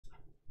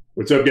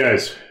What's up,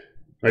 guys?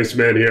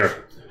 Iceman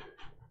here.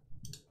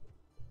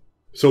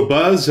 So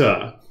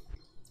BAZA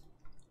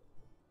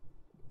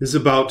is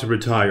about to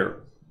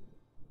retire.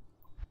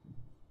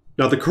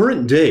 Now the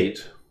current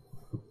date,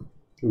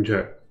 let me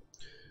check.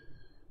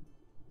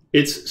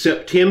 It's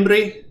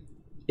September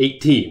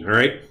 18, all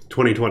right,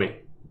 2020.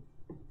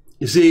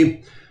 You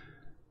see,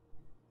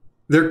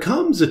 there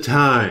comes a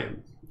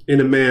time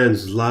in a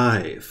man's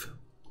life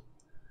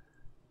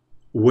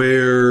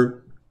where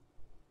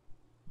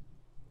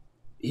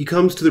he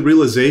comes to the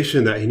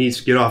realization that he needs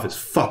to get off his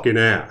fucking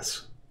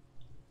ass.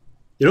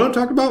 You know what I'm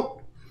talking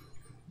about?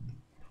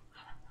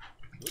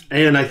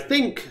 And I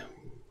think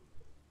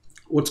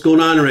what's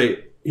going on right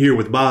here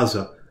with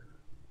BAZA,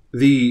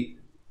 the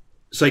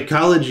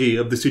psychology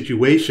of the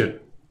situation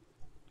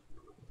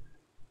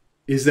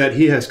is that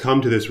he has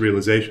come to this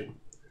realization.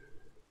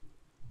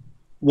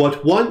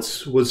 What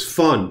once was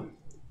fun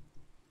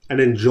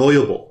and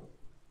enjoyable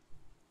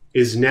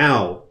is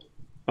now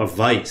a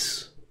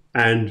vice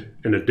and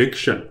an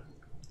addiction.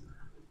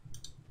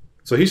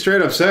 So he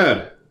straight up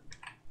said,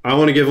 I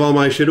want to give all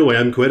my shit away,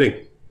 I'm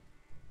quitting.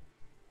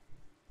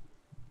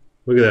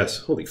 Look at this,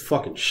 holy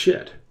fucking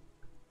shit.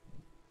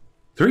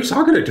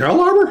 3-socketed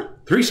tail armor?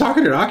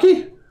 3-socketed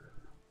Aki?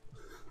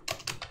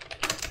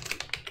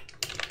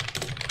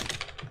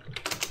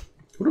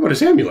 What about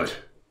his amulet?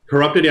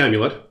 Corrupted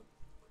amulet.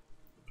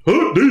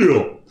 Hot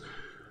deal!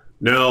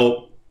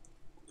 Now,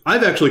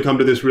 I've actually come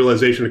to this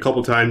realization a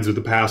couple times in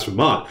the past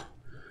month.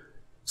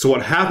 So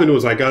what happened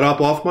was I got up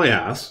off my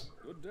ass,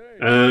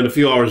 and a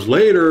few hours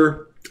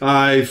later,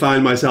 I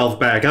find myself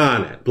back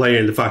on it,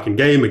 playing the fucking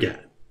game again.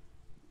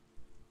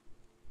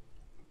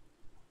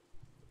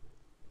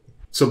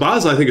 So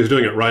BAZA, I think, is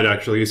doing it right,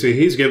 actually. You see,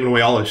 he's giving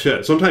away all his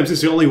shit. Sometimes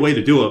it's the only way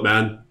to do it,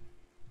 man.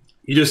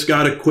 You just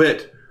gotta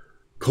quit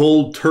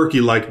cold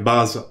turkey like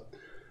BAZA.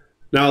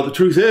 Now, the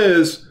truth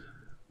is,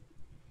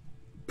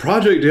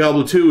 Project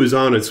Diablo 2 is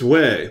on its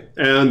way,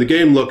 and the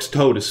game looks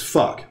toad as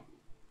fuck.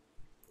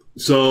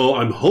 So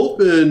I'm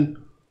hoping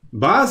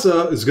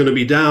BAZA is going to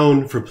be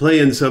down for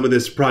playing some of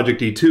this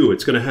Project E2.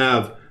 It's going to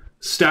have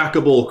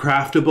stackable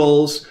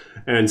craftables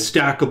and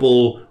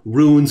stackable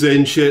runes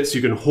and shit, so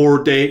you can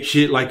hoard that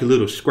shit like a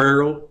little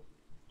squirrel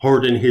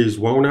hoarding his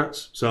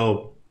walnuts.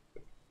 So,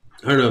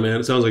 I don't know,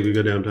 man. It sounds like a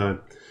good damn time.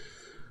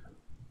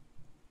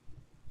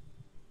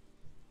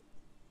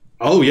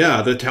 Oh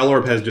yeah, the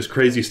Talorb has just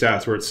crazy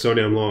stats where it's so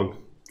damn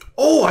long.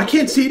 Oh, I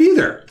can't see it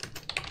either.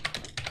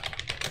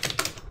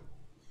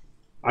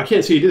 I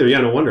can't see it either. Yeah,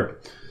 no wonder.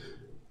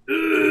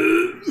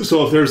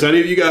 So if there's any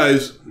of you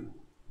guys,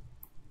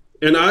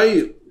 and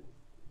I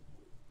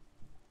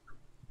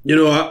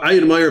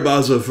admire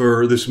BAZA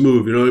for this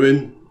move, you know what I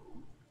mean?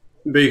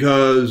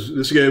 Because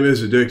this game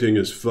is addicting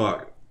as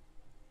fuck.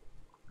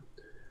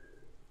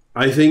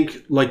 I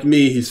think, like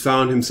me, he's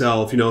found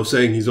himself,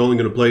 saying he's only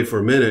going to play for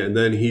a minute, and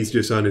then he's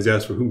just on his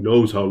ass for who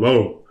knows how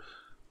long.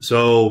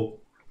 So,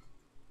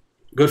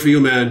 good for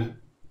you, man,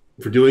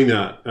 for doing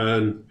that.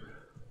 And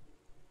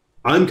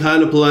I'm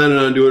kind of planning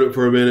on doing it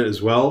for a minute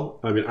as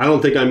well. I mean, I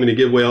don't think I'm going to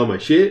give away all my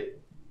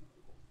shit.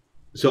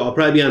 So I'll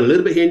probably be on a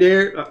little bit here and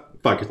there.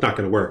 Fuck, it's not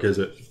going to work, is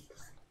it?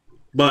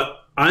 But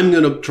I'm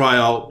going to try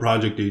out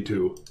Project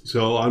E2.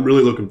 So I'm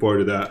really looking forward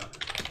to that.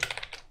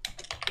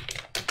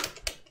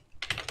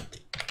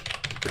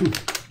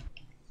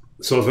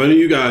 So if any of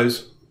you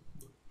guys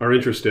are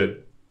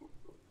interested,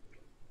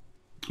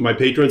 my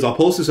patrons, I'll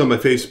post this on my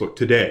Facebook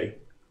today.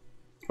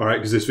 All right,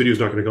 because this video is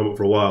not going to come up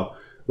for a while.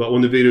 But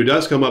when the video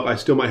does come up, I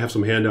still might have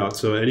some handouts.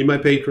 So any of my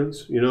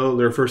patrons,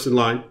 they're first in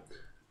line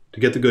to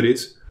get the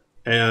goodies.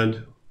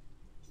 And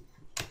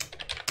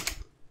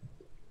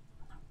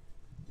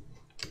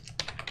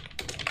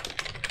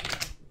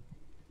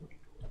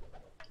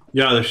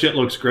yeah, the shit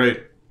looks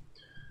great.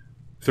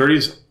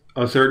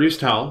 30s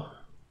towel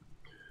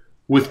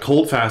with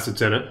cold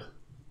facets in it.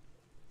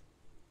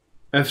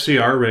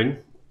 FCR ring.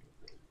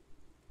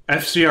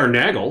 FCR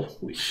naggle.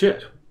 Holy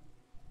shit.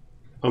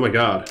 Oh my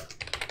god.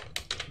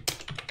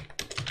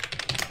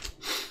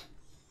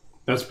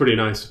 That's pretty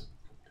nice.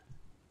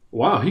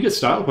 Wow, he gets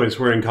style points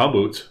wearing cow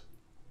boots.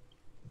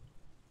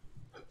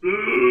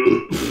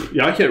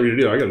 Yeah, I can't read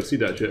it either. I gotta see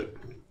that shit.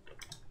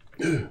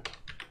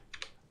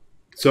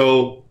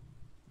 So,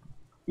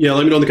 yeah,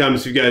 let me know in the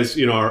comments if you guys,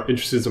 are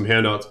interested in some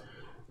handouts.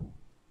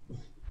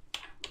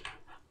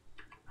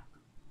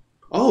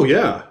 Oh,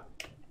 yeah.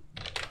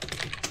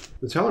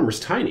 The Talor's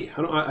tiny.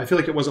 I feel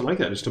like it wasn't like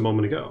that just a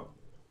moment ago.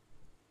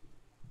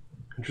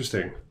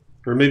 Interesting.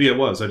 Or maybe it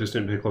was. I just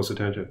didn't pay close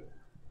attention.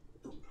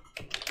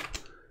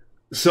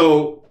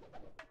 So,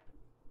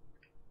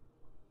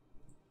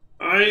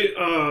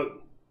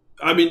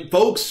 I mean,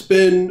 folks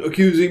been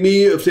accusing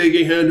me of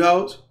taking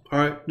handouts. All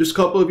right, just a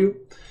couple of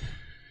you.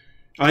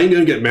 I ain't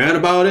gonna get mad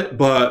about it,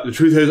 but the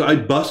truth is I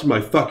busted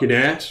my fucking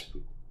ass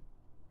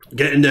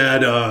getting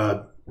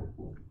that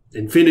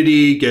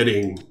Infinity,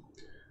 getting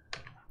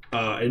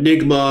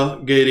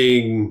Enigma,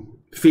 getting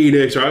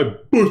Phoenix. I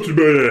busted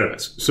my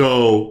ass.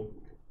 So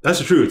that's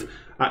the truth.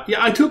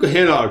 Yeah, I took a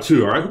handout or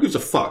two. All right, who gives a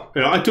fuck?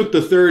 I took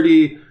the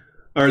 30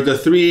 are the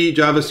 3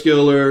 Java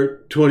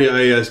Skiller 20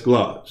 IAS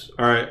gloves.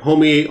 All right,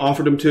 homie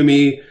offered them to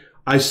me.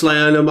 I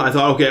slammed them. I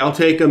thought, okay, I'll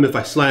take them if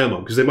I slam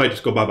them because they might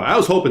just go bye-bye. I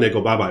was hoping they'd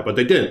go bye-bye, but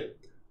they didn't.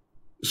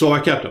 So I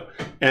kept them.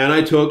 And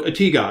I took a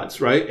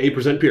T-Gods, right?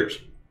 8% Pierce.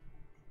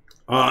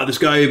 This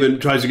guy even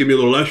tries to give me a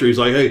little lecture. He's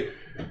like, hey,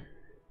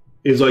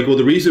 well,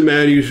 the reason,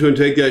 man, you shouldn't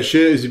take that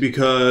shit is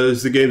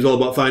because the game's all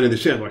about finding the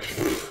shit. I'm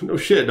like, no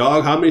shit,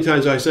 dog. How many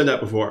times have I said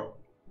that before?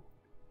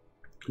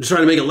 I'm just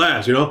trying to make it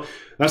last, you know?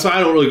 That's why I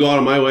don't really go out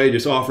of my way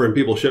just offering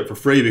people shit for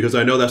free because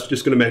I know that's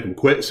just going to make them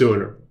quit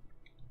sooner.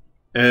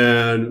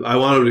 And I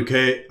want them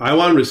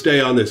to stay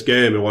on this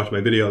game and watch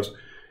my videos.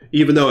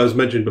 Even though, as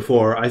mentioned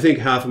before, I think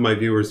half of my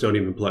viewers don't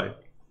even play.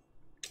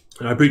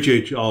 And I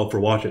appreciate you all for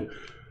watching.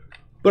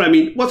 But I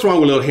mean, what's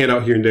wrong with a little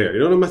handout here and there? You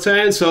know what I'm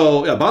saying?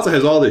 So, yeah, BAZA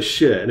has all this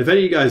shit. And if any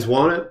of you guys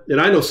want it,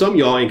 and I know some of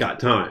y'all ain't got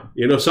time.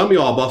 You know, some of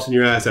y'all busting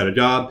your ass at a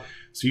job.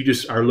 So you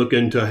just are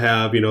looking to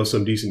have, you know,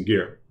 some decent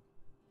gear.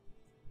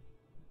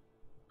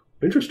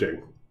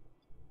 Interesting.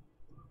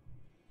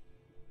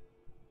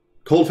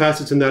 Cold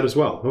facets in that as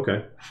well.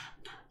 Okay.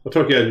 I'll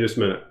talk to you guys in just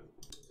a minute.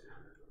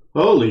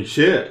 Holy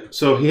shit.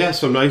 So he has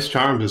some nice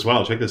charms as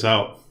well. Check this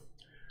out.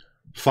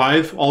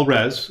 5 all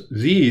res.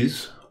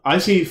 These, I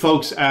see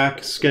folks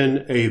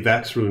asking a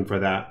Vex rune for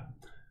that.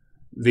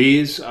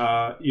 These,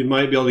 you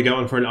might be able to get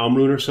one for an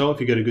rune or so if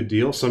you get a good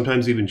deal.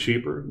 Sometimes even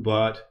cheaper,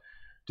 but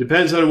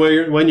depends on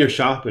when you're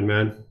shopping,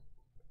 man.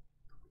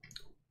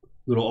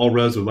 Little all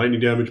res with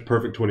lightning damage,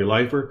 perfect 20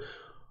 lifer.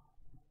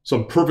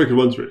 Some perfect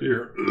ones right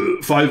here.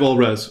 5 all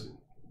res.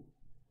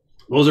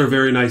 Those are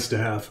very nice to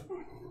have.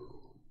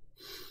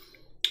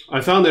 I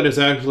found that it's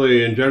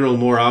actually, in general,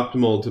 more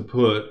optimal to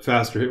put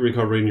faster hit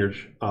recovery in your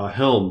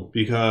helm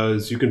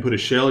because you can put a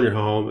shell in your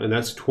helm, and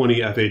that's 20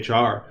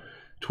 FHR.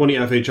 20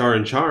 FHR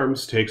in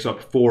charms takes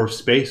up 4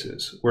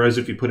 spaces, whereas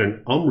if you put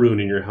an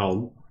rune in your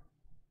helm,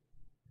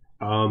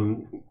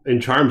 in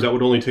charms, that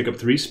would only take up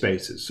 3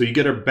 spaces. So you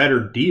get a better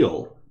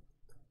deal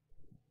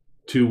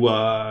to,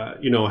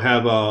 you know,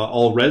 have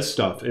all res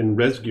stuff and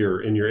res gear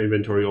in your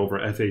inventory over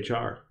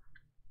FHR.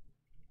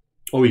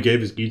 Oh, he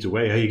gave his beads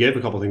away. Hey, he gave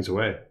a couple things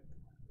away.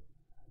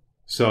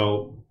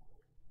 So,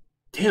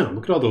 damn,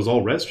 look at all those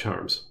all res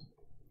charms.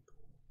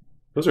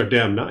 Those are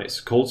damn nice.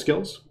 Cold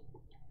skills.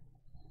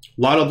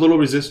 A lot of little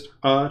resist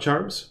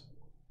charms.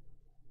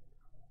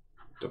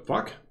 The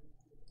fuck?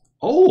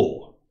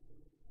 Oh,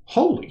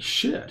 holy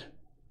shit.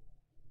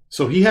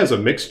 So he has a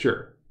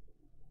mixture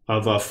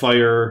of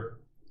fire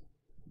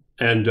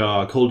and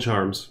cold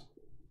charms.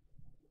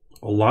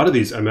 A lot of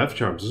these MF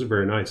charms. Those are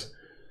very nice.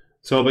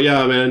 So, but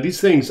yeah, man, these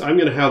things, I'm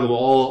going to have them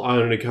all on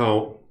an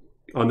account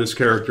on this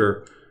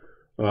character.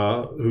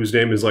 Whose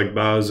name is like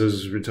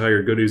BAZA's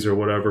Retired Goodies or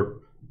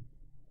whatever.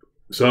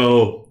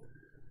 So,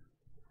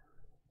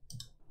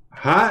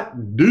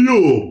 hot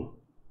deal.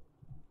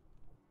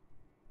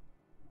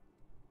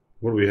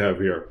 What do we have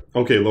here?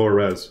 Okay, lower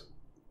res.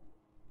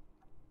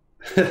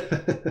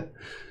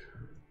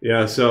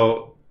 Yeah,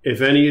 so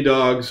if any of you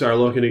dogs are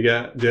looking to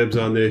get dibs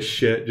on this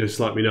shit, just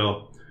let me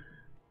know.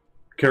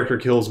 Character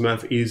kills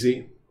MF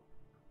easy.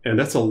 And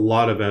that's a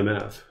lot of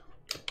MF.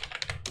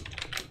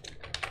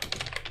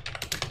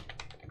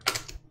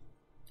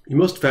 He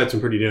must have had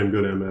some pretty damn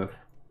good MF.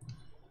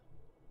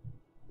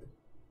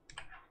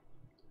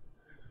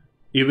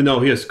 Even though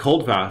he has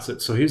cold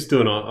facets, so he's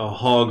doing a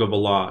hog of a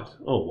lot.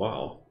 Oh,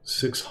 wow.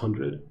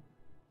 600.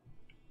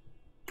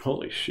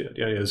 Holy shit.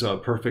 Yeah, he has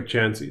perfect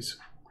chances.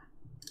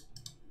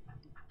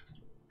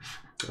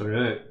 All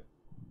right.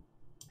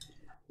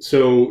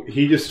 So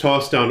he just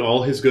tossed down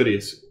all his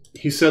goodies.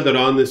 He said that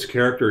on this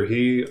character,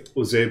 he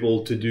was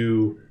able to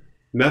do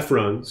MEF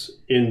runs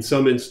in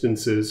some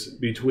instances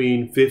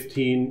between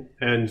 15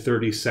 and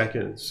 30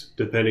 seconds,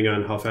 depending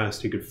on how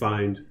fast he could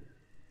find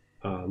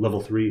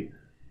level 3.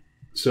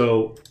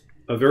 So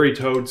a very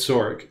toad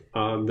sork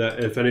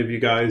that if any of you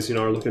guys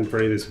are looking for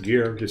any of this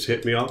gear, just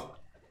hit me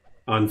up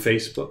on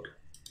Facebook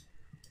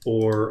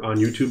or on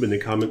YouTube in the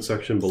comment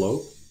section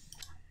below.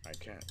 I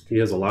can't. He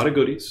has a lot of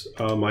goodies.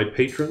 My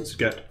patrons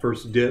get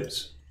first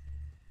dibs,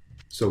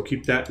 so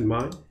keep that in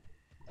mind.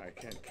 I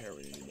can't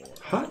carry anymore.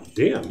 Hot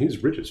damn,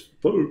 he's rich as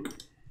fuck.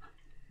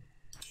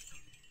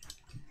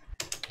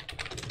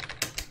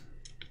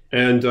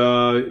 And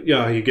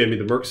yeah, he gave me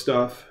the Merc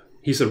stuff.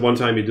 He said one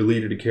time he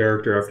deleted a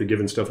character after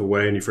giving stuff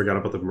away and he forgot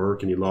about the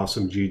Merc and he lost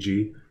some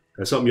GG.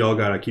 That's something y'all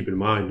gotta keep in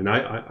mind. And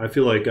I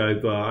feel like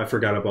I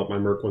forgot about my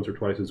Merc once or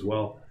twice as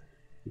well.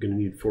 I'm gonna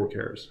need 4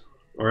 cares.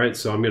 All right,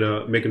 so I'm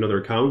gonna make another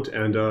account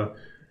and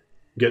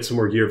get some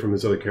more gear from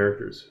his other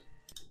characters.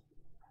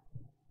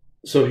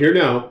 So here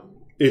now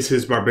is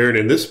his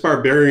Barbarian. This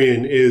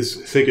Barbarian is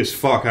thick as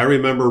fuck. I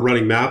remember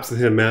running maps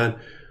with him, man.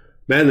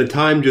 Man, the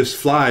time just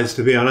flies,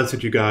 to be honest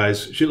with you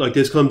guys. Shit like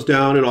this comes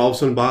down and all of a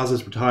sudden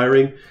BAZA's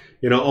retiring.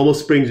 You know,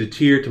 almost brings a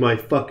tear to my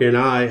fucking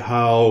eye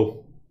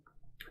how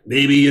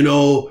maybe,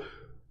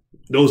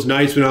 those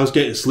nights when I was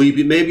getting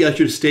sleepy, maybe I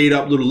should have stayed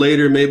up a little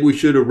later. Maybe we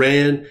should have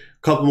ran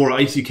a couple more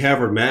Icy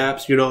Cavern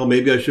maps.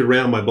 Maybe I should have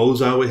ran my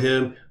BAZA with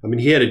him. I mean,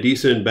 he had a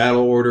decent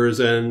battle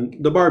orders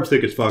and the Barb's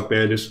thick as fuck,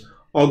 man. Just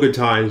all good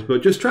times,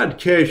 but just try to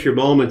cherish your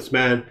moments,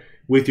 man,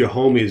 with your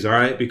homies, all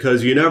right?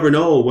 Because you never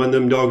know when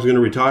them dogs are going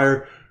to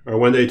retire or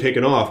when they take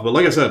it off. But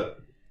like I said,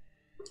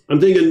 I'm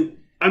thinking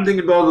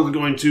Baldo's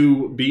going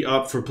to be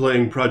up for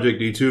playing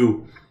Project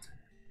D2.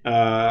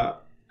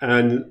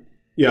 And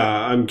yeah,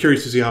 I'm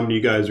curious to see how many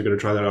of you guys are going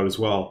to try that out as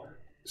well.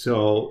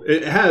 So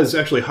it has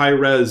actually high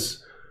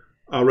res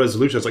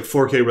resolution. It's like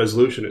 4K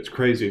resolution. It's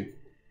crazy.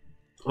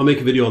 I'll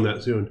make a video on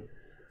that soon.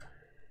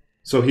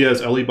 So he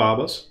has Ellie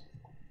Babas.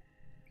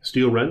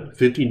 Steel Ren,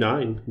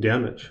 59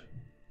 damage.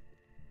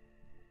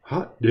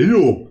 Hot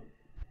damn.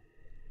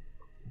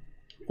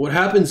 What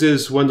happens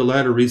is when the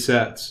ladder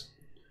resets,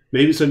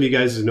 maybe some of you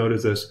guys have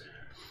noticed this.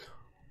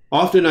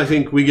 Often I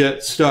think we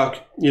get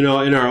stuck, you know,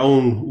 in our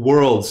own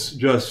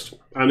worlds.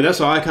 I mean, that's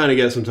how I kind of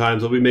get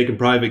sometimes. I'll be making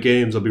private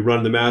games. I'll be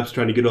running the maps,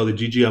 trying to get all the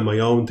GG on my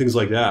own, things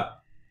like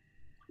that.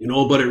 You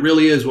know, but it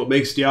really is what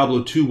makes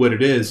Diablo 2 what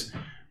it is.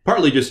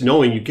 Partly just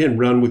knowing you can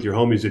run with your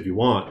homies if you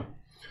want.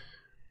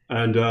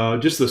 And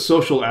just the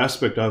social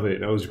aspect of it,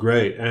 that was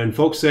great. And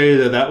folks say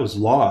that that was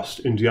lost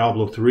in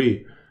Diablo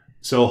 3.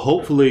 So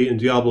hopefully in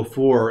Diablo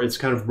 4, it's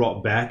kind of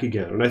brought back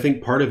again. And I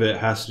think part of it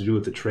has to do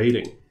with the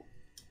trading.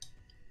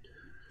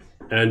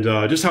 And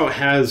just how it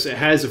has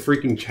a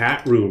freaking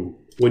chat room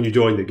when you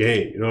join the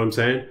game. You know what I'm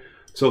saying?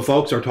 So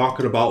folks are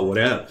talking about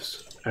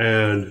whatevs.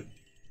 And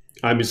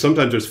I mean,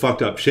 sometimes there's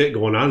fucked up shit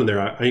going on in there.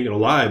 I ain't gonna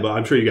lie, but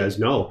I'm sure you guys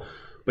know.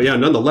 But yeah,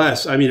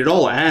 nonetheless, I mean, it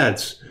all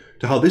adds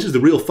to how this is the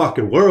real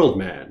fucking world,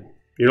 man.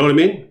 You know what I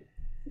mean?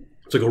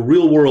 It's like a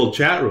real world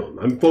chat room.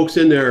 I mean, folks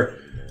in there,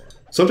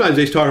 sometimes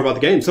they talk about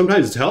the game.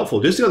 Sometimes it's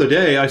helpful. Just the other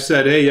day, I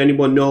said, hey,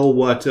 anyone know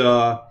what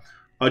a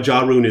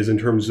jaw rune is in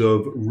terms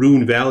of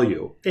rune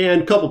value?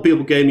 And a couple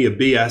people gave me a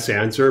BS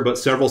answer, but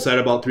several said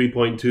about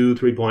 3.2,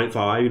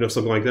 3.5, you know,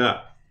 something like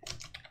that.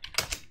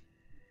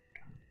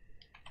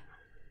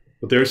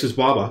 But there's his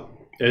Baba,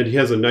 and he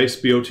has a nice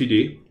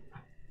BOTD.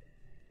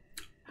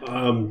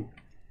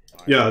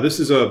 Yeah, this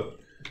is a...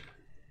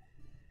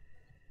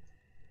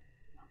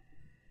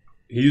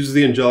 He uses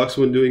the Angelics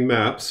when doing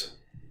maps.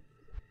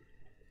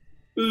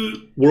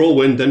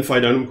 Whirlwind, then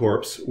Fight Item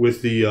Corpse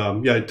with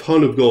the, yeah, a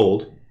ton of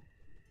gold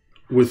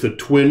with the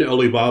twin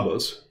Ellie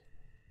Babas.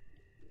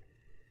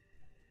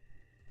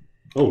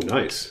 Oh,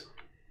 nice.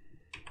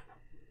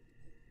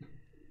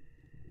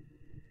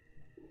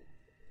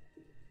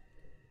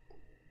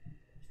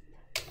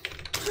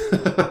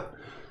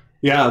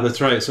 Yeah, that's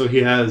right. So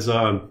he has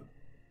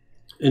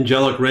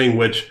Angelic Ring,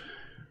 which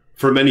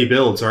for many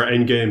builds are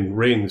endgame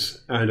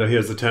rings, and he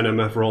has the 10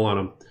 MF roll on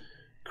him.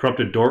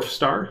 Corrupted Dwarf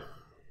Star.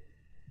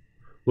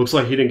 Looks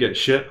like he didn't get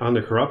shit on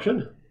the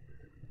corruption.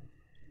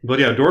 But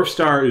yeah, Dwarf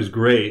Star is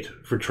great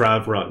for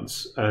Trav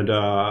runs, and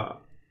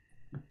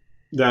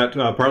that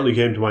partly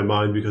came to my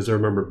mind because I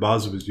remember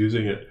BAZA was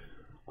using it.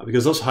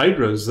 Because those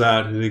Hydras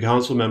that the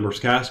council members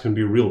cast can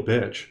be a real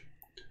bitch.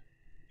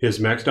 He has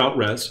maxed out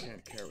res.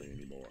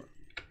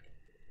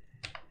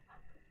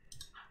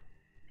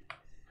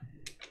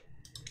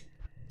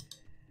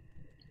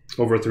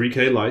 Over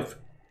 3K life.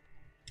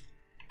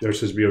 There's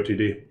his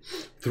BOTD.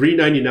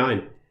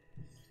 399.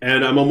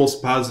 And I'm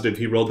almost positive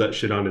he rolled that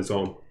shit on his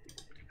own.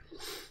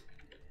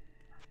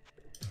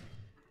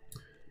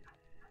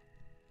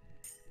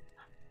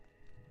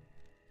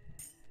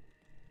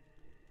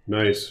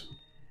 Nice.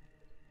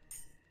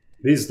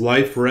 These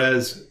life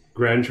res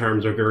Grand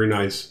Charms are very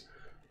nice.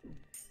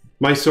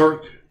 My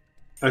Sork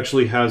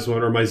actually has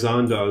one, or my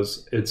Zon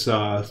does. It's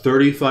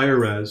 30 fire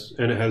res,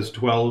 and it has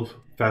 12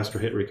 faster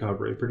hit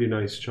recovery. Pretty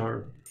nice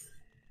charm.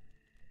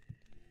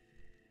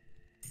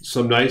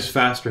 Some nice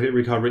faster hit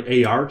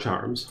recovery AR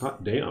charms.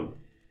 Hot damn.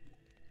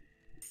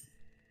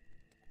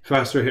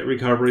 Faster hit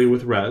recovery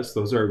with res.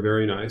 Those are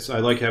very nice. I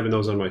like having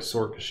those on my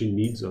Sork because she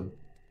needs them.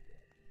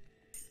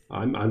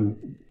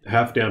 I'm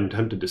half damn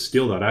tempted to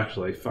steal that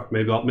actually. Fuck,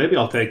 maybe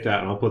I'll take that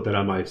and I'll put that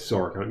on my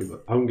Sork.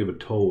 I don't give a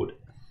toad.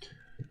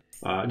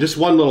 Just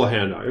one little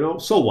handout, you know.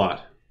 So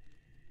what?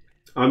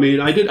 I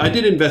mean, I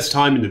did invest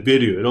time in the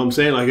video. You know what I'm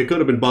saying? Like, it could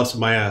have been busting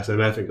my ass.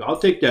 And I think I'll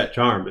take that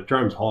charm. The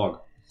charm's hog.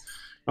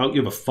 I don't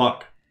give a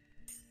fuck.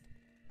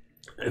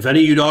 If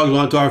any of you dogs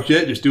want to talk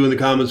shit, just do in the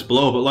comments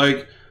below. But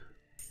like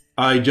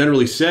I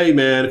generally say,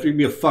 man, if you're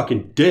gonna be a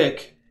fucking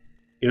dick,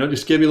 you know,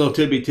 just give me a little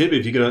tippy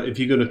if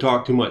you're gonna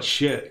talk too much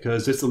shit,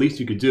 because it's the least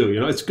you could do. You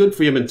know, it's good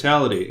for your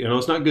mentality. You know,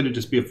 it's not good to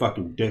just be a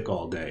fucking dick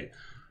all day.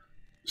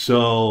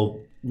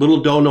 So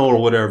little dono or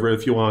whatever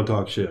if you want to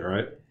talk shit, all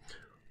right?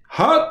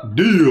 Hot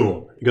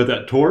deal. You got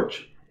that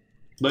torch?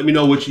 Let me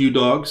know which of you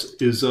dogs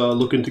is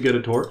looking to get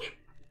a torch.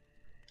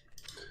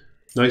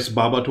 Nice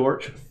Baba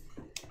torch.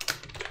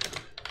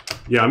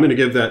 Yeah, I'm gonna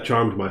give that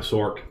charm to my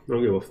Sork. I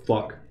don't give a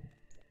fuck.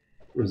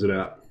 Where's it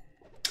at?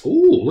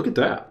 Ooh, look at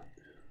that.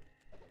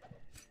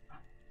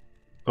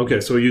 Okay,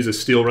 so he uses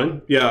Steel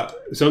Ring. Yeah,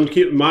 something to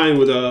keep in mind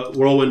with a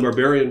Whirlwind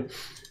Barbarian,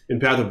 in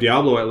Path of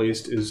Diablo at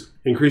least, is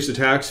increased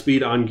attack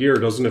speed on gear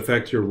doesn't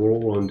affect your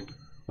Whirlwind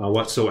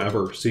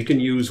whatsoever. So you can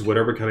use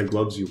whatever kind of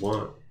gloves you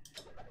want.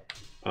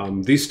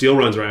 These steel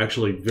runs are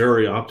actually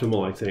very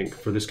optimal, I think,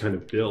 for this kind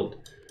of build.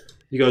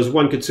 He goes,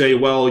 one could say,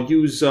 well,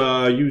 use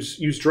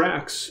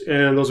Drax,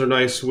 and those are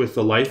nice with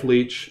the life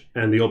leech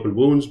and the open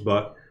wounds,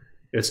 but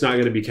it's not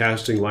going to be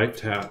casting life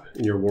tap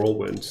in your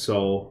whirlwind.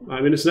 So,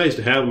 I mean, it's nice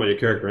to have them on your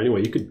character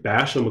anyway. You could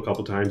bash them a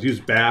couple times. Use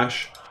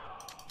bash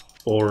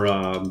or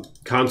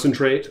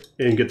concentrate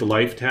and get the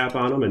life tap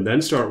on them and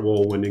then start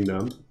whirlwinding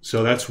them.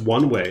 So that's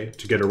one way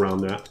to get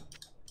around that.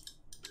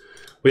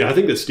 But yeah, I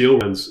think the steel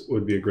ones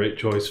would be a great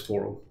choice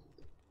for them.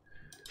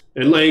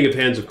 And laying of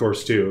hands, of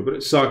course, too. But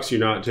it sucks you're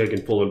not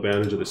taking full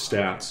advantage of the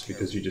stats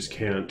because you just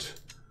can't.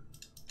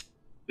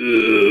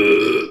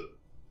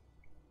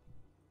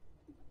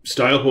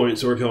 Style point,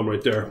 sword helm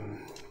right there.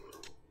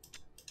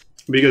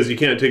 Because you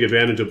can't take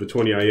advantage of the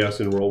 20 IS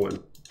in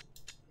Whirlwind.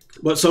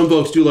 But some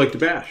folks do like to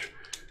bash.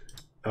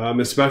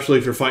 Especially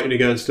if you're fighting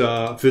against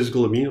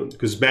physical immune.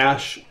 Because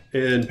bash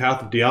in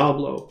Path of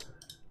Diablo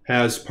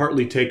has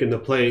partly taken the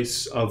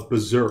place of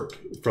Berserk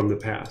from the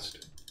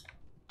past.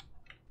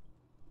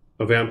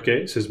 A Vamp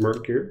Case, his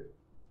Merc gear.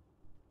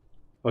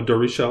 A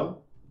Durishell.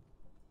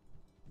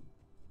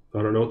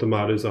 I don't know what the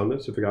mod is on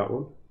this, if I got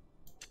one.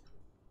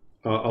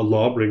 A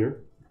Lawbringer.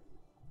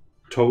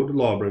 Toad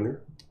Lawbringer.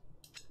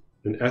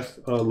 An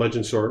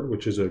Legend Sword,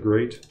 which is a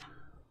great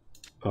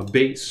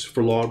base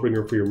for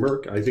Lawbringer for your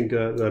Merc. I think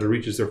that it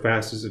reaches their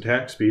fastest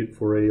attack speed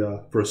for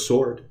a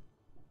sword.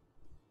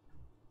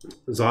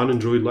 Zahn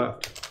and Druid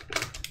left.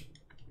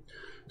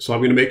 So I'm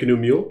going to make a new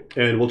mule,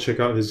 and we'll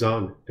check out his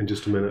Zahn in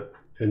just a minute,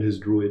 and his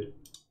Druid.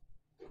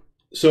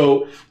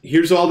 So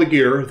here's all the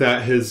gear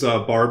that his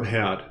Barb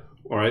had.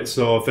 All right,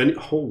 so if any...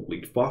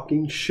 Holy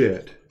fucking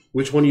shit.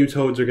 Which one of you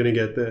toads are going to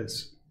get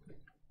this?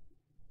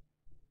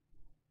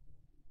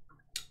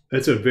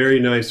 That's a very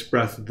nice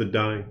Breath of the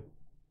Dying.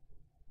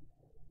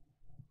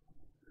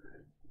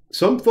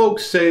 Some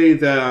folks say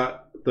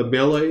that the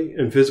melee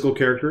and physical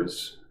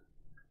characters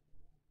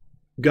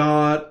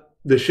got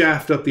the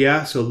shaft up the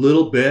ass a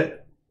little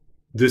bit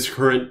this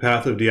current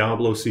Path of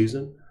Diablo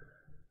season,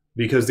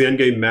 because the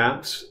endgame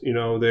maps, you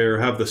know, they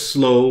have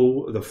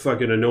the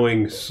fucking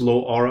annoying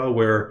slow aura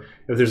where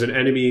if there's an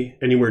enemy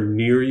anywhere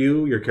near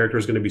you, your character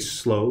is going to be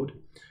slowed.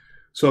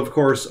 So of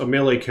course, a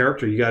melee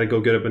character, you got to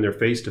go get up in their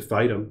face to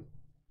fight them.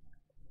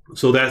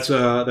 So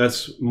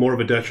that's more of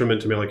a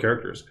detriment to melee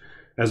characters,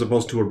 as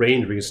opposed to a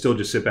range where you can still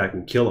just sit back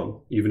and kill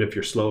them, even if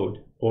you're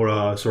slowed. Or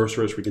a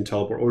sorceress where you can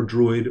teleport, or a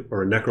druid,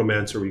 or a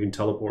necromancer where you can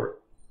teleport.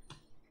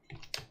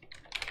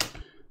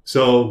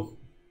 So,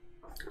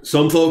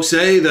 some folks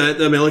say that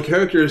the melee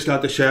characters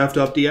got the shaft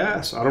up the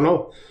ass. I don't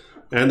know.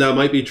 And that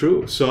might be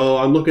true. So,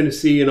 I'm looking to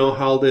see, you know,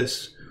 how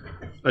this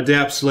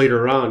adapts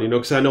later on, you know,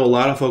 because I know a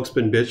lot of folks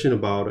been bitching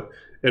about it.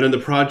 And in the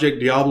Project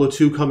Diablo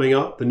 2 coming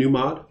up, the new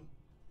mod,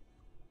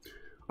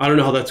 I don't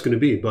know how that's going to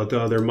be, but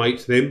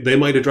they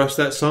might address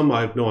that some.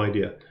 I have no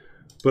idea.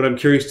 But I'm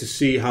curious to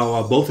see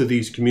how both of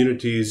these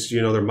communities,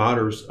 you know, their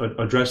modders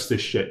address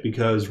this shit.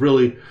 Because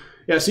really,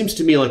 yeah, it seems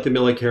to me like the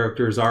melee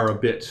characters are a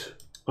bit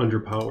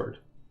underpowered.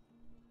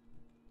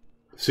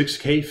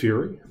 6K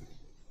Fury?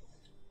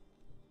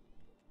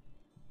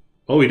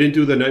 Oh, he didn't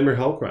do the Nightmare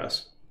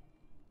Hellcrest.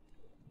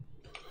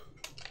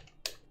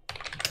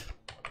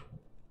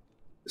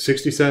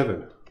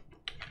 67.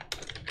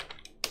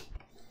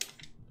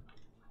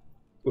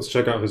 Let's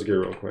check out his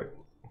gear real quick.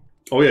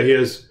 Oh yeah, he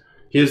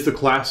has the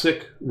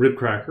classic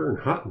Ribcracker, and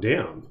hot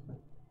damn.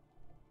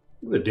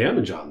 Look at the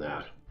damage on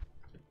that.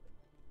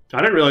 I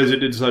didn't realize it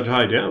did such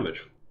high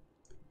damage.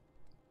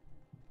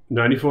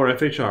 94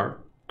 FHR,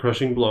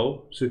 Crushing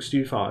Blow,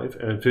 65,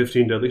 and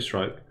 15 Deadly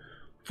Strike.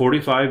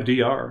 45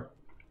 DR.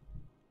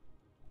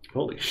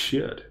 Holy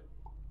shit.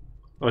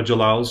 A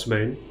Jalal's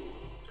Mane.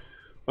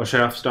 A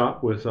Shaft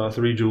Stop with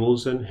 3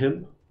 jewels in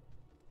him.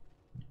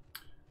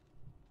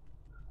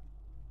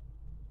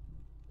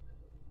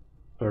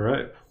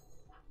 Alright.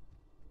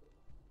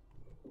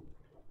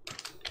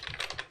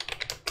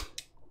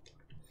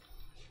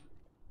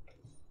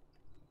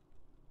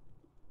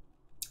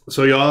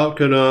 So y'all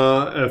can,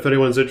 if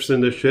anyone's interested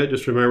in this shit,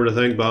 just remember to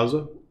thank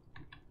BAZA.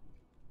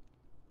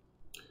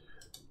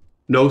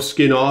 No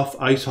skin off,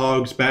 Ice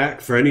Hog's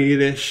back for any of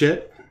this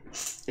shit.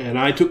 And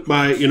I took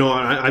my, you know,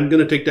 I'm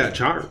going to take that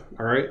charm,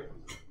 alright?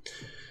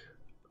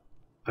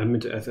 I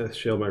meant to FS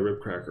shell my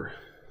Ribcracker.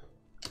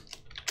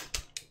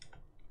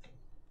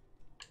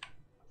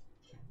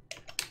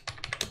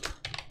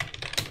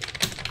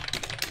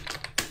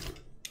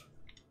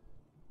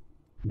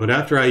 But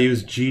after I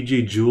used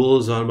GG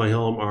Jewels on my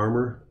Helm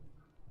armor,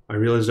 I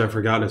realized I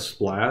forgot a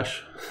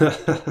splash.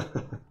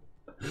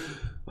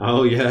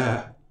 Oh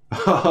yeah.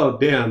 Oh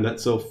damn,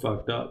 that's so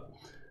fucked up.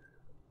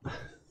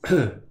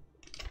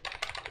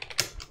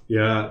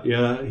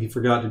 Yeah, he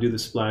forgot to do the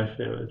splash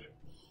damage.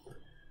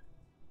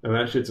 And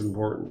that shit's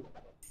important.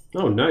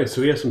 Oh nice,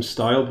 so he has some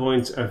style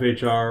points,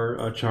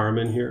 FHR charm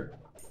in here.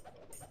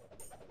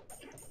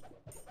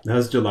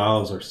 His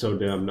Jalals are so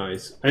damn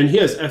nice. And he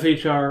has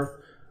FHR.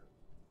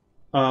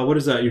 What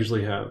does that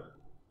usually have?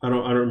 I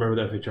don't remember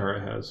the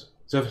FHR it has.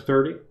 Is that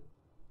 30? Or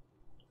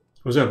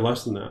does it have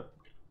less than that?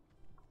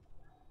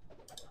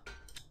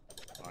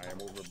 I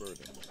am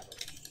overburdened.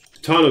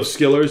 Ton of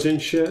skillers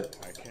and shit.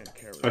 I can't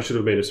carry I should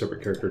have made a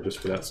separate character just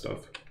for that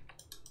stuff.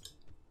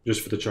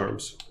 Just for the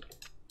charms.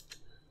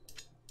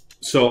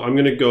 So I'm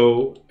gonna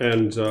go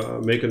and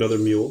make another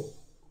mule.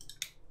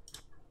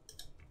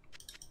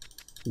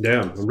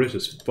 Damn, I'm rich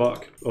as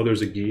fuck. Oh,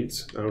 there's a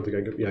Geeds. I don't think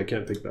I can. Yeah, I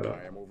can't pick that up.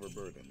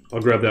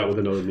 I'll grab that with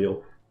another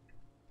mule.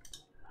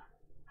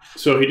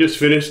 So he just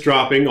finished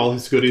dropping all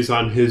his goodies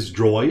on his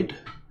droid.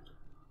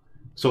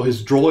 So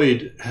his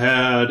droid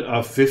had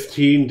a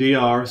 15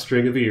 DR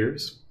string of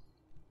ears.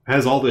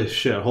 Has all this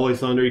shit. Holy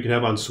Thunder you can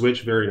have on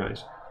Switch. Very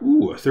nice.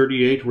 Ooh, a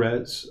 38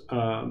 res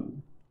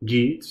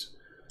Geeds.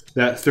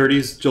 That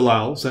 30's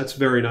Jalals. That's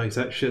very nice.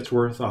 That shit's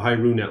worth a high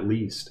rune at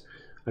least.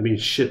 I mean,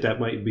 shit, that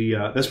might be...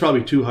 that's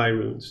probably 2 high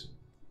runes.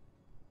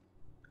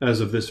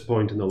 As of this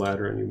point in the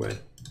ladder, anyway.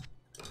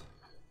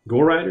 Go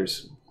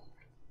Riders.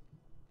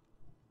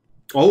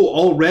 Oh,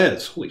 all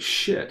res. Holy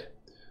shit.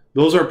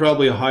 Those are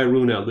probably a high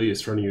rune at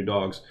least for any of you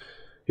dogs.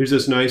 Here's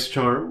this nice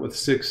charm with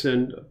 6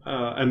 and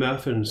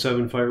MF and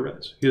 7 fire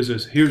res.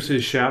 Here's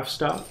his shaft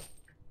stop.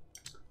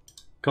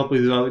 A couple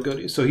of these other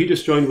goodies. So he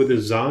just joined with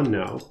his Zahn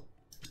now.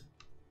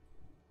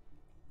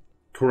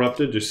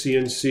 Corrupted to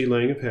CNC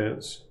laying of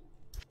hands.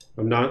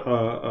 I'm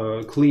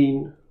not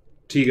clean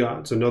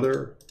T-Gods,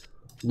 another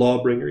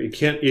Lawbringer.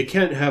 You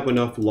can't have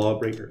enough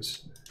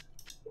Lawbringers.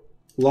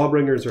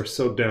 Lawbringers are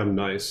so damn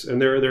nice,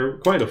 and they're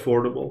quite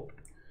affordable.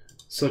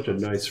 Such a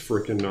nice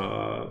freaking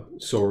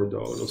sword,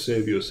 though. It'll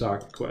save you a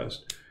socket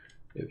quest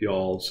if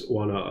y'all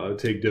want to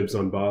take dibs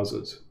on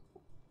BAZAs.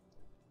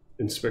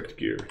 Inspect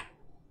gear.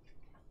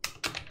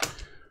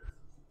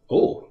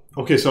 Oh,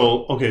 okay.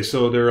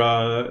 So there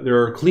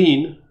are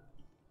clean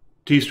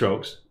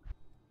T-strokes.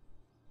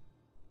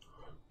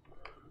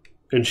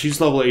 And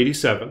she's level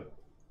 87.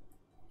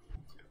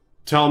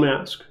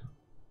 Talmask.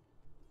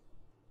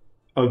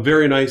 A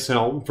very nice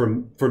helm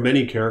for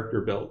many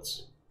character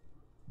builds.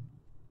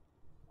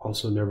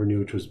 Also never knew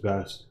which was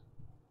best.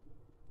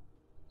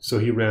 So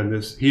he ran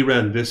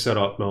this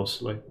setup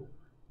mostly.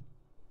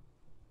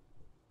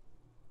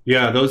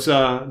 Yeah, those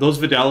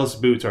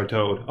Vidalis boots are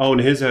towed. Oh, and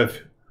his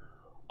have...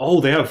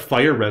 Oh, they have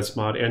fire res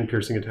mod and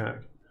piercing attack.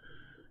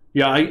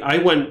 Yeah, I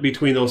went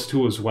between those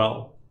two as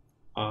well.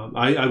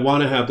 I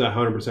want to have that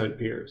 100%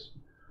 pierce.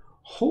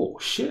 Oh,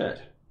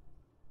 shit.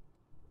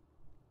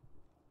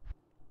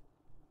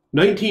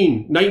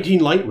 19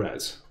 light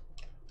res.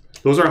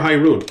 Those are high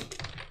rune.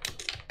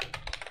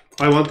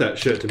 I want that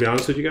shit, to be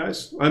honest with you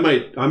guys. I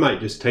might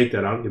just take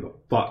that. I don't give a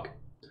fuck.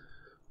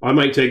 I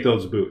might take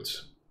those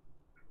boots.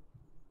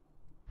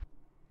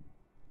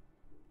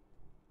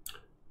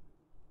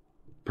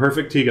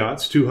 Perfect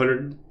T-Gots,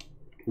 200.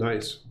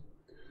 Nice.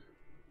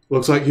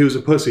 Looks like he was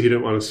a pussy. He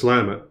didn't want to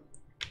slam it.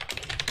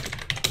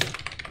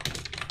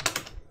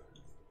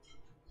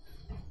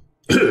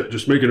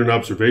 Just making an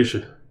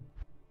observation.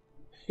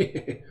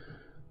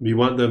 You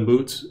want them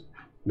boots?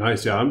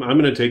 Nice, yeah. I'm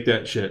gonna take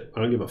that shit.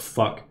 I don't give a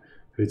fuck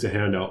if it's a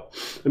handout.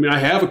 I mean, I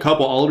have a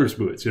couple Alders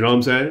boots, you know what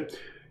I'm saying?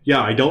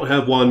 Yeah, I don't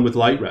have one with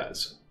light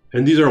res.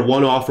 And these are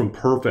one off from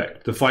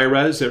Perfect. The fire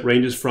res, that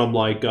ranges from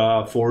like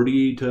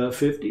 40 to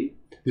 50.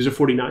 These are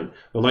 49.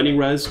 The lightning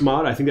res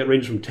mod, I think that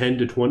ranges from 10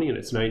 to 20, and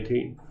it's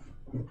 19.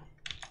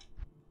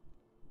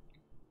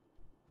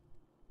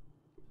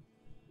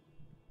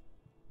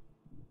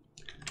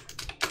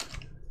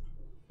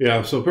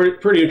 Yeah, so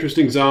pretty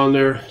interesting Zahn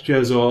there. She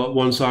has a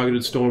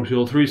 1-socketed Storm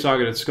Shield,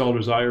 3-socketed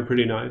Scalder's Eye are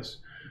pretty nice.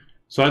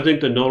 So I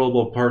think the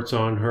notable parts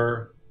on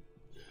her.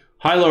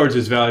 High Lords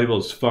is valuable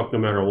as fuck no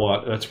matter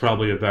what. That's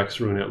probably a Vex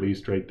rune at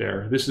least right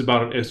there. This is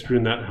about an Ist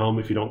rune, that helm,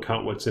 if you don't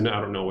count what's in it. I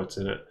don't know what's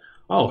in it.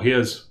 Oh, he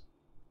has...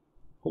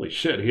 Holy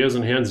shit, he has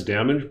enhanced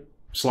damage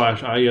 /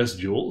 IS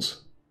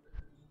jewels.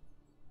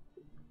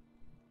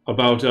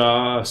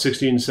 About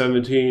 16,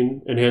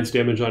 17 enhanced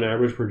damage on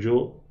average per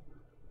jewel.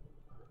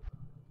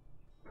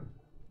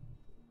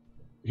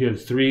 He had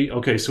 3.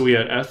 Okay, so we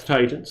had Eth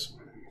Titans.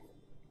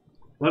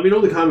 Let me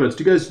know in the comments.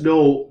 Do you guys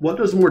know what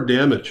does more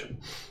damage?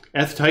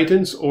 Eth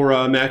Titans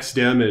or max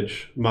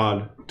damage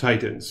mod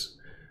Titans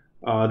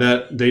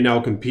that they now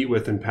compete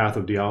with in Path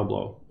of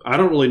Diablo? I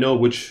don't really know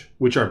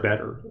which are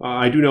better.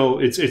 I do know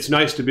it's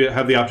nice to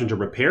have the option to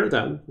repair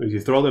them if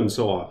you throw them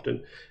so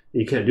often.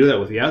 You can't do that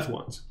with the Eth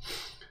ones.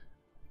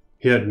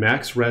 He had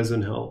max res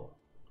and hell.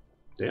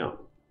 Damn.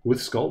 With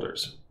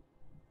Scalders.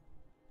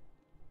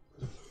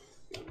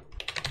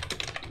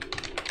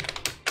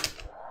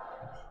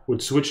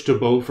 Would switch to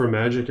bow for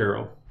magic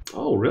arrow.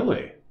 Oh,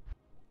 really?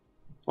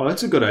 Oh,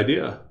 that's a good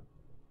idea.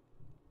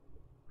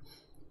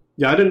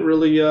 Yeah, I didn't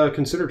really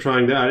consider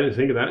trying that. I didn't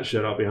think of that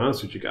shit, I'll be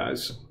honest with you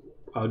guys.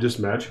 Just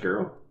magic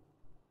arrow?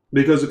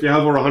 Because if you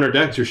have over 100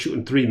 decks, you're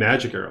shooting 3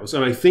 magic arrows.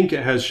 And I think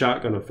it has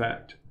shotgun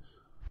effect.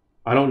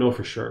 I don't know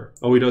for sure.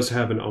 Oh, he does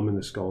have an in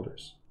the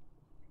Scalders.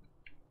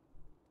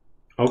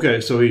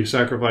 Okay, so he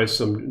sacrificed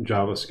some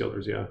Java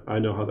skillers. Yeah, I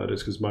know how that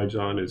is because my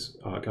John is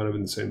kind of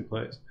in the same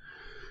place.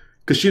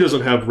 Because she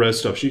doesn't have res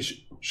stuff.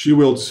 She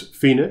wields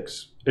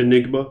Phoenix,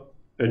 Enigma,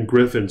 and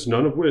Griffins,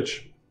 none of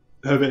which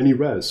have any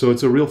res. So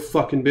it's a real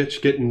fucking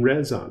bitch getting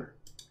res on her.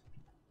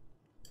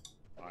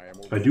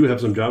 I do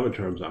have some Java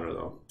charms on her,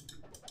 though.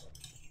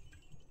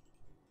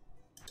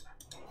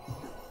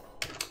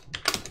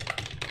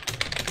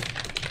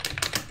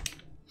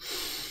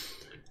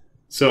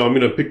 So I'm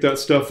going to pick that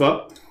stuff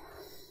up.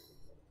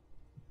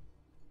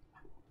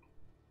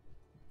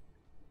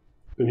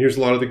 And here's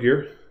a lot of the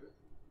gear.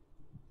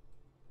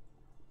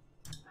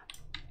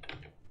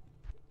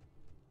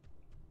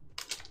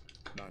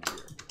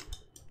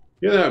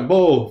 Yeah, that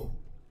bow.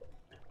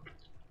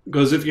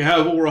 Because if you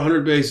have over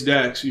 100 base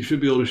dex, you should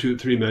be able to shoot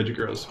 3 magic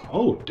arrows.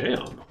 Oh, damn.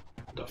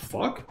 What the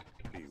fuck?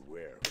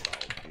 Beware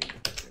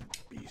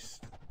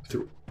beast.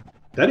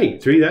 That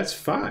ain't 3, that's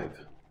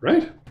 5,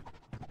 right?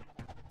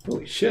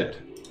 Holy shit.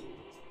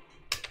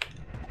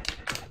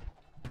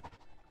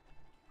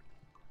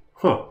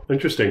 Huh,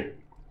 interesting.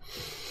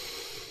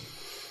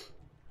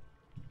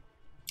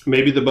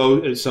 Maybe the bow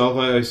itself,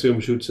 I assume,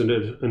 shoots an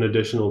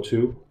additional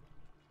 2.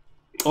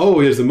 Oh,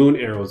 he has the moon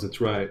arrows,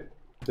 that's right.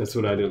 That's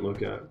what I didn't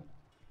look at.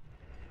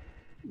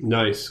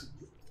 Nice.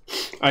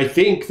 I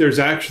think there's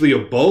actually a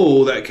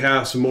bow that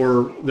casts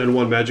more than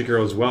 1 magic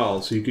arrow as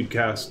well. So you could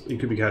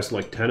be casting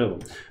like 10 of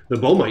them. The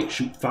bow might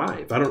shoot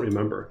 5. I don't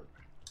remember.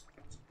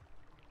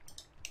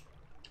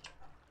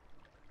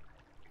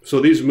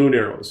 So these moon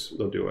arrows,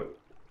 they'll do it.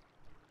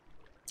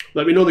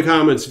 Let me know in the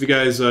comments if you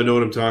guys know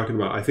what I'm talking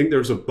about. I think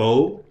there's a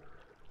bow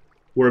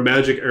where a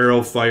magic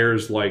arrow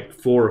fires like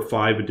 4 or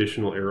 5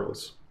 additional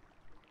arrows.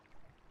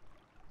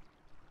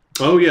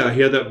 Oh yeah,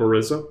 he had that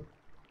BAZA.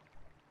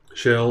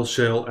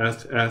 Shell,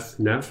 Eth,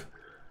 Nef.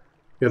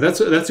 Yeah, that's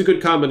a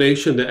good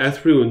combination. The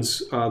Eth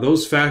runes,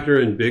 those factor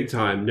in big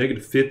time.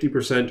 Negative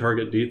 50%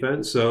 target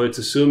defense. So it's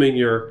assuming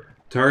your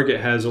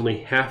target has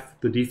only half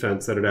the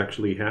defense that it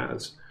actually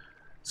has.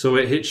 So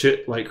it hits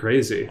shit like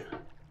crazy.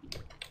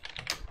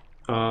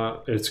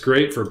 It's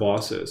great for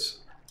bosses.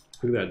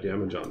 Look at that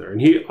damage on there. And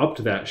he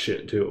upped that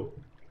shit too.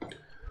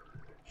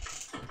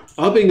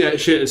 Upping that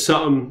shit is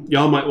something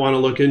y'all might want to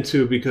look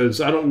into,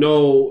 because I don't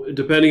know,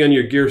 depending on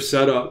your gear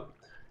setup,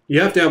 you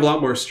have to have a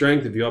lot more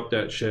strength if you up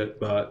that shit,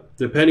 but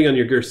depending on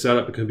your gear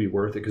setup, it could be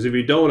worth it. Because if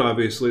you don't,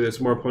 obviously,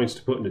 there's more points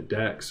to put into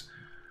dex.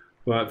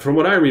 But from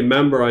what I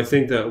remember, I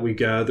think that we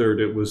gathered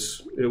it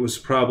was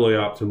probably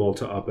optimal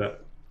to up it.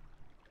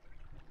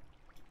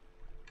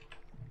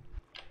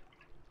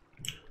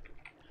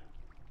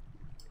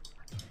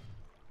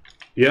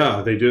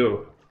 Yeah, they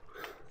do.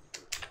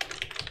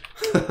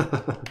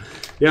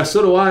 Yeah,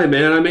 so do I,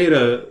 man. I made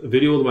a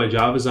video with my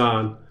Java's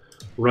on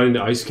running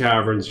the ice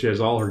caverns. She has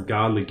all her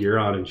godly gear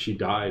on and she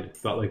died.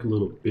 Felt like a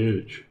little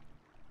bitch.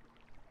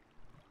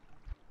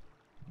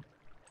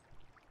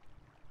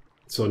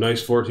 So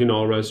nice 14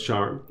 all res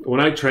charm.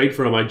 When I trade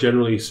for them, I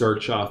generally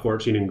search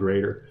 14 and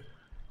greater.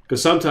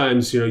 Because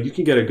sometimes, you know, you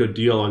can get a good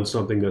deal on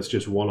something that's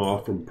just one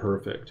off from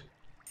perfect.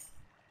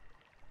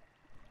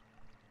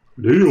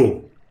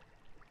 Deal.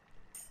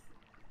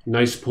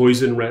 Nice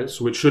poison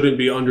res, which shouldn't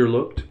be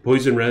underlooked.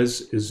 Poison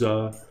res is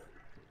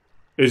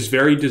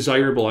very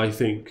desirable, I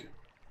think,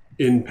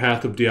 in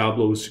Path of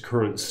Diablo's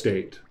current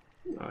state.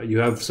 You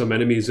have some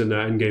enemies in the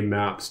endgame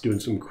maps doing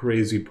some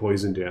crazy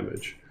poison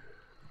damage.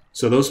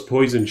 So those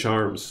poison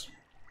charms,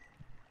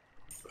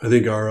 I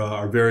think,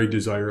 are very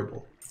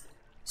desirable.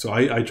 So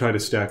I try to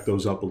stack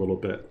those up a little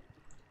bit.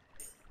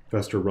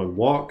 Fester, run,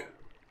 walk.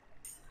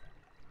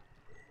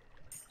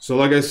 So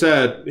like I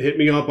said, hit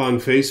me up on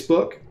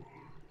Facebook.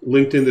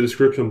 Linked in the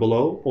description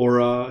below,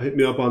 or hit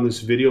me up on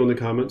this video in the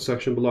comments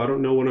section below. I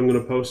don't know when I'm going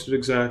to post it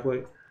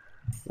exactly.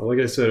 Like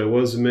I said, it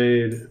was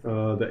made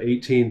the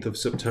 18th of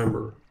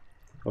September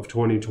of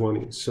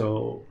 2020.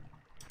 So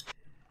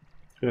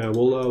yeah,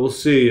 we'll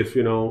see if,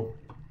 you know,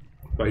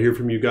 if I hear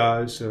from you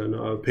guys,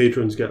 and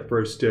patrons get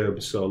first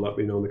dibs. So let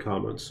me know in the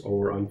comments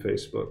or on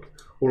Facebook,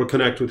 or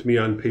connect with me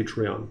on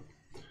Patreon.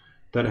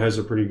 That has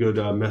a pretty good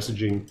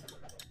messaging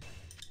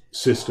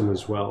system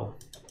as well.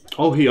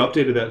 Oh, he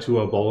updated that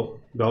to a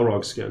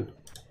Balrog skin.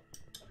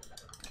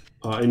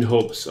 In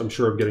hopes, I'm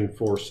sure, of getting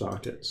 4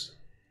 sockets.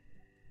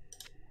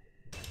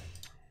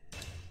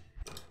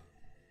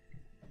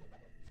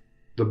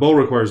 The bow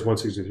requires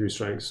 163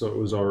 strength, so it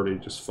was already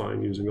just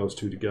fine using those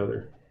 2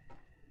 together.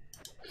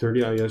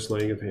 30 IS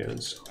laying of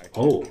hands.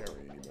 Oh.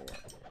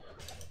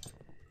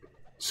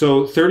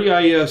 So 30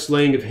 IS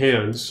laying of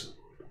hands,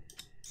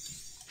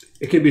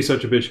 it can be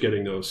such a bitch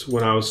getting those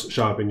when I was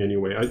shopping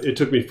anyway. It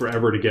took me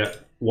forever to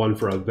get one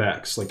for a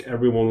Vex. Like,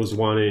 everyone was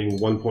wanting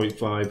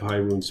 1.5 high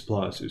runes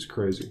plus. It was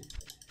crazy.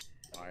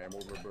 I am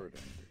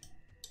overburdened.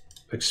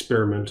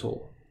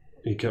 Experimental.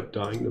 He kept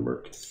dying, the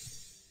merc.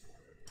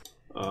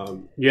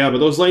 Yeah, but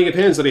those laying of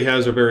hands that he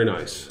has are very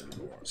nice.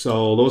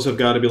 So those have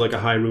got to be like a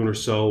high rune or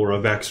so, or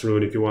a Vex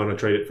rune if you want to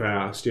trade it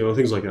fast. You know,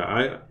 things like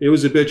that. It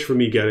was a bitch for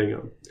me getting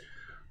them.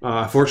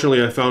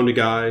 Fortunately, I found a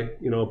guy,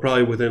 you know,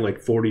 probably within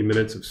like 40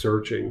 minutes of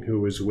searching, who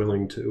was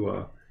willing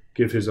to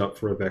give his up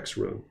for a Vex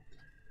rune.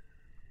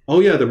 Oh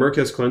yeah, the merc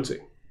has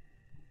cleansing.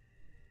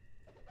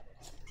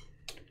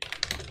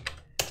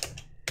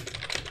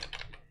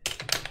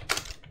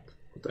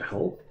 What the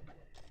hell?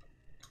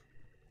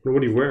 I wonder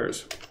what he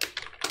wears.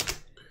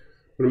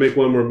 I'm gonna make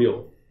one more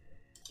meal.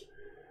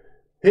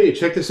 Hey,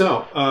 check this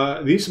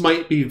out. These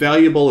might be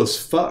valuable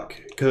as fuck,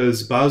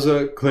 because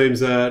BAZA claims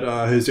that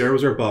his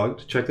arrows are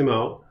bugged. Check them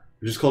out.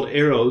 They're just called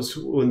arrows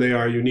when they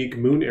are unique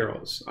moon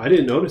arrows. I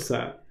didn't notice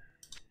that.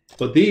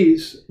 But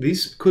these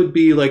could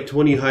be like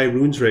 20 high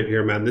runes right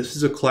here, man. This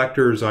is a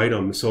collector's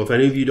item. So if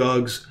any of you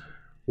dogs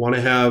want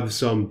to have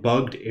some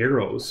bugged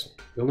arrows,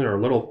 they only are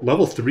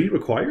level 3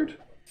 required?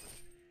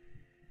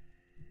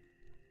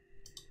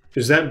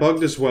 Is that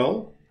bugged as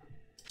well?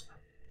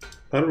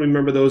 I don't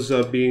remember those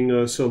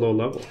being so low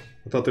level.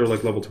 I thought they were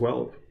like level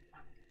 12.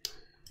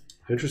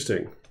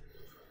 Interesting.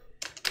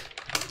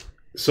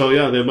 So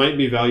yeah, they might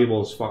be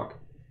valuable as fuck.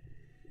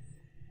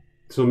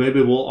 So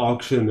maybe we'll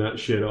auction that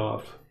shit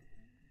off.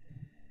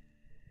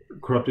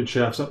 Corrupted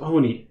shafts up. Oh,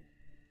 and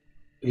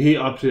he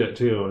upped it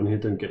too, and he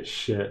didn't get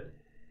shit.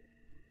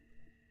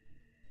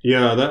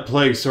 Yeah, that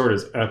plague sword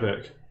is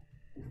epic.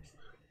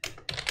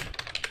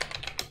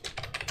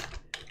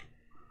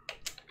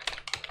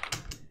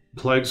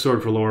 Plague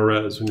sword for lower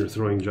res when you're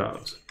throwing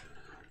jobs.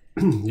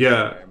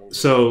 Yeah,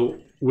 so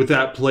with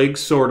that plague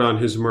sword on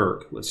his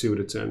merc, let's see what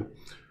it's in.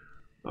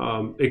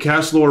 It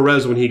casts lower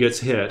res when he gets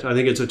hit. I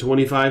think it's a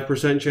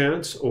 25%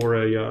 chance or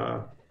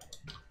a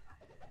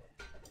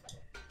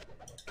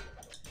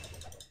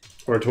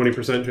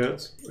 20%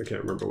 chance. I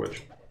can't remember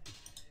which.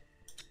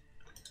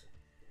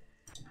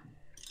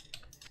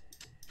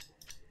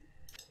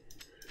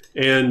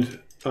 And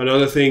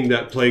another thing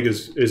that plague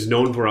is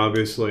known for,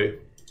 obviously,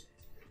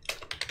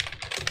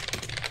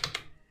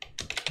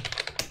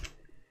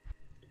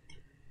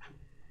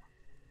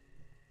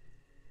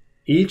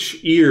 each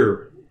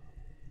ear.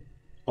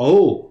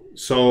 Oh,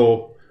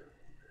 so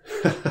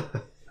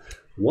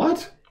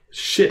what?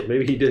 Shit,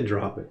 maybe he did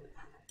drop it.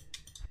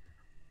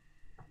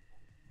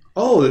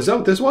 Oh, is that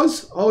what this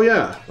was? Oh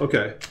yeah,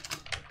 okay.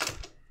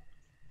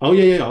 Oh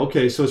yeah,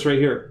 okay, so it's right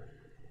here.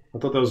 I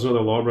thought that was another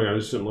lawbringer, I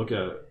just didn't look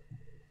at it.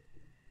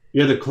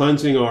 Yeah, the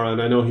cleansing aura,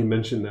 and I know he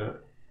mentioned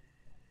that.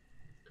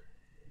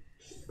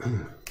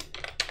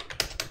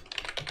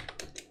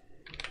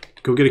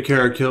 Go get a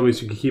character, kill me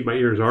so you can keep my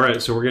ears.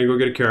 Alright, so we're gonna go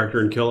get a character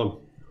and kill him.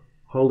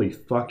 Holy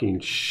fucking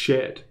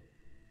shit.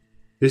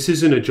 This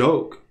isn't a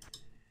joke.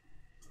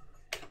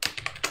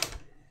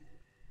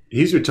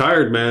 He's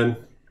retired, man.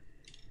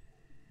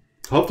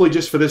 Hopefully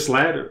just for this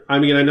ladder. I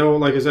mean, I know,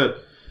 like I said,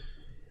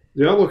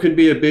 Diablo can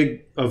be a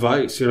big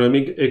vice, you know what I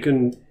mean? It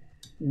can,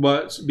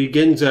 what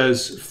begins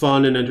as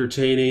fun and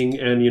entertaining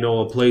and, you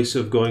know, a place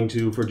of going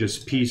to for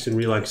just peace and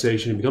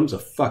relaxation, it becomes a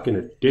fucking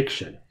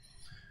addiction.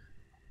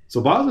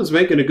 So BAZA's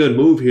making a good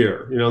move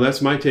here. You know,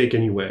 that's my take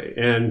anyway.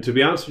 And to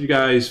be honest with you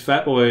guys,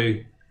 Fat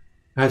Boy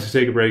has to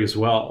take a break as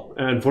well.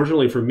 And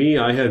fortunately for me,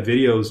 I have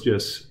videos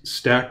just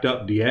stacked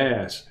up the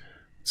ass.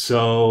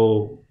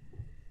 So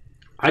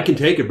I can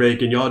take a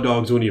break and y'all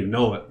dogs wouldn't even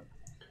know it.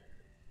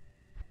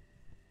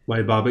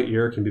 My Baba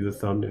ear can be the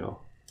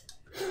thumbnail.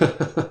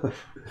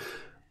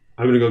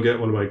 I'm going to go get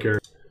one of my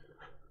characters.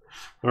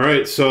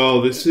 Alright,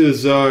 so this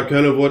is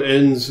kind of what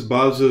ends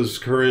BAZA's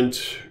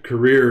current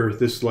career,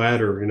 this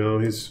ladder, you know.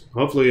 He's,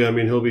 hopefully, I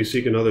mean, he'll be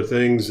seeking other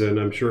things, and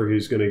I'm sure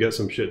he's going to get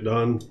some shit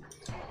done.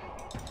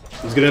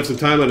 He's going to have some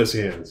time on his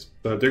hands.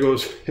 But there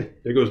goes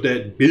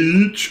that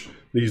beach,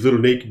 these little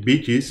naked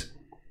beaches.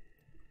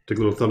 Took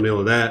a little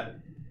thumbnail of that.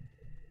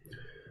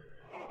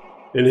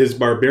 And his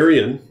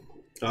Barbarian,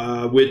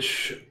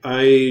 which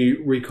I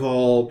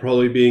recall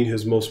probably being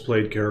his most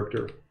played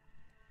character.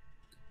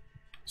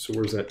 So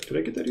where's that? Did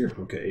I get that here?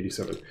 Okay,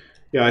 87.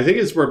 Yeah, I think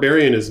his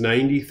Barbarian is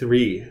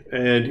 93.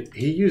 And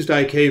he used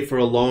IK for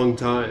a long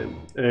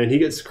time. And he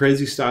gets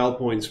crazy style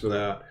points for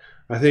that.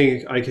 I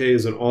think IK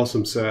is an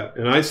awesome set.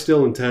 And I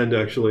still intend,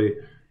 actually,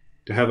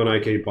 to have an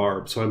IK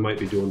Barb. So I might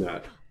be doing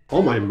that.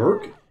 Oh, my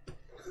Merc?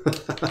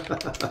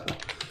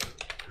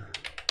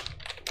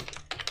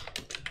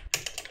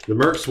 The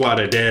Merc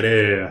swatted that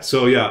ass.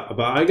 So yeah,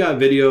 but I got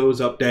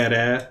videos up that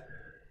ass.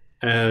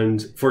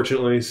 And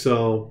fortunately,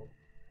 so...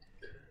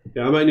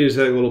 yeah, I might need to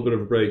take a little bit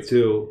of a break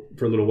too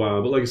for a little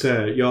while. But like I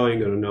said, y'all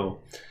ain't gonna know.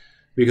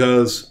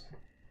 Because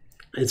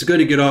it's good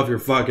to get off your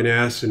fucking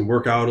ass and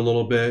work out a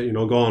little bit. You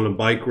know, go on a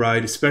bike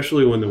ride,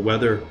 especially when the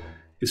weather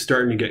is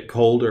starting to get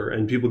colder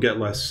and people get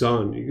less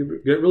sun.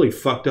 You get really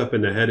fucked up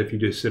in the head if you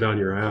just sit on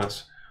your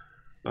ass.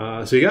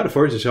 So you gotta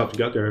force yourself to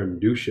get out there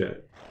and do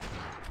shit.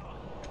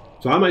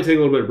 So I might take a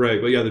little bit of break.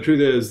 But yeah, the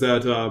truth is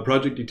that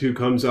Project D2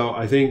 comes out,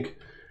 I think,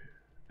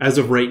 as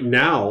of right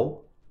now,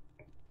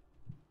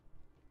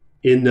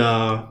 in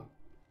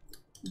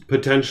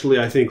potentially,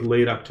 I think,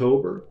 late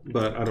October,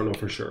 but I don't know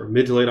for sure.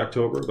 Mid to late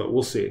October, but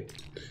we'll see.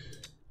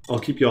 I'll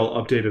keep you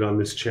all updated on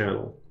this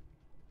channel.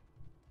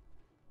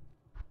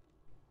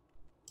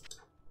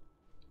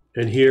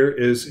 And here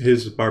is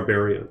his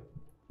Barbarian,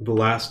 the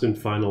last and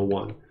final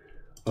one,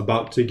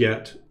 about to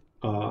get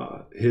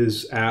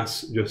his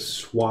ass just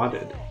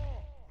swatted.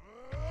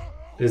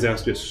 His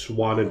ass just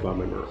swatted by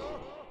my Merc.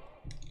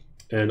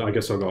 And I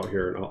guess I'll go out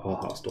here and I'll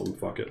hostile him,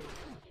 fuck it.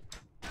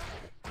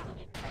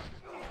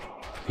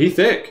 He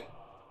thick.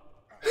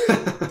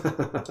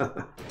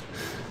 I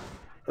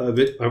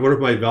wonder if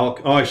my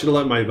Valk... oh, I should have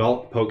let my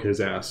Valk poke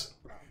his ass.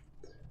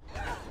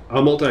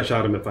 I'll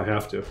multi-shot him if I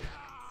have to.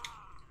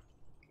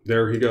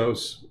 There he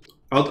goes.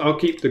 I'll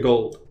keep the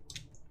gold.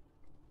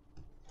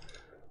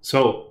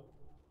 So,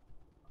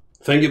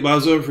 thank you,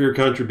 BAZA, for your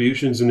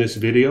contributions in this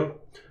video.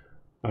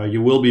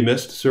 You will be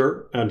missed,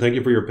 sir, and thank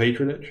you for your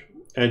patronage.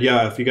 And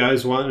yeah, if you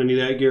guys want any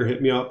of that gear,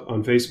 hit me up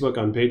on Facebook,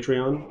 on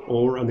Patreon,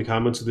 or on the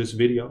comments of this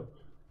video.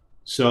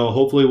 So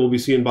hopefully we'll be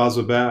seeing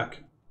BAZA back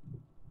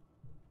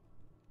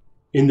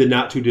in the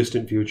not too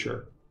distant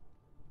future.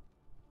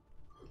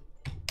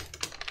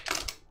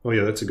 Oh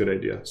yeah, that's a good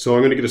idea. So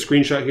I'm going to get a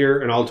screenshot here,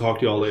 and I'll talk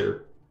to you all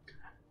later.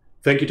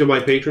 Thank you to my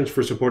patrons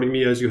for supporting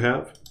me as you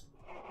have.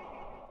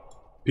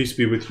 Peace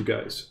be with you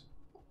guys.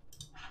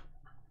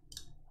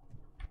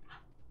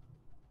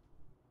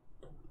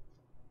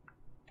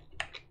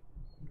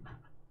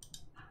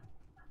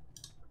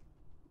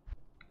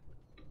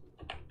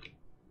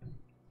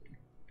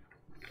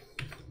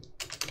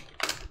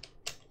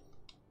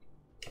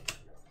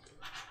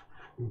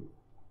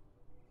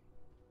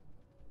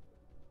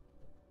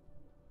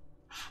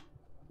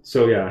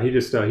 So yeah, he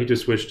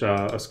just wished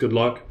us good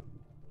luck.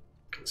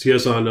 See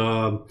us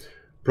on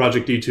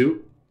Project D2.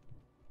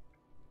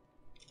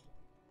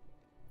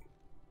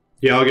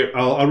 Yeah,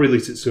 I'll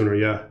release it sooner.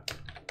 Yeah.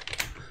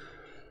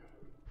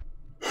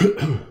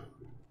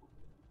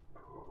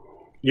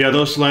 Yeah,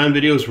 those slam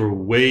videos were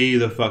way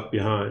the fuck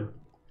behind.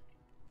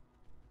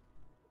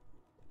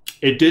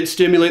 It did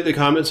stimulate the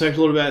comment section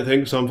a little bit. I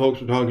think some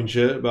folks were talking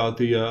shit about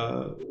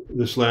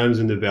the slams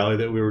in the valley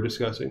that we were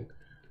discussing,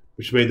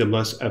 which made them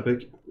less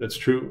epic. That's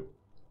true.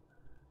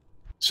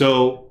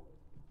 So,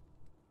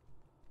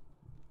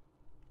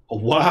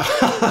 wow.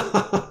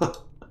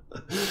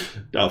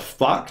 The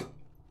fuck?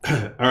 All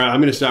right, I'm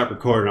going to stop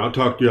recording. I'll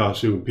talk to y'all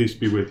soon. Peace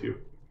be with you.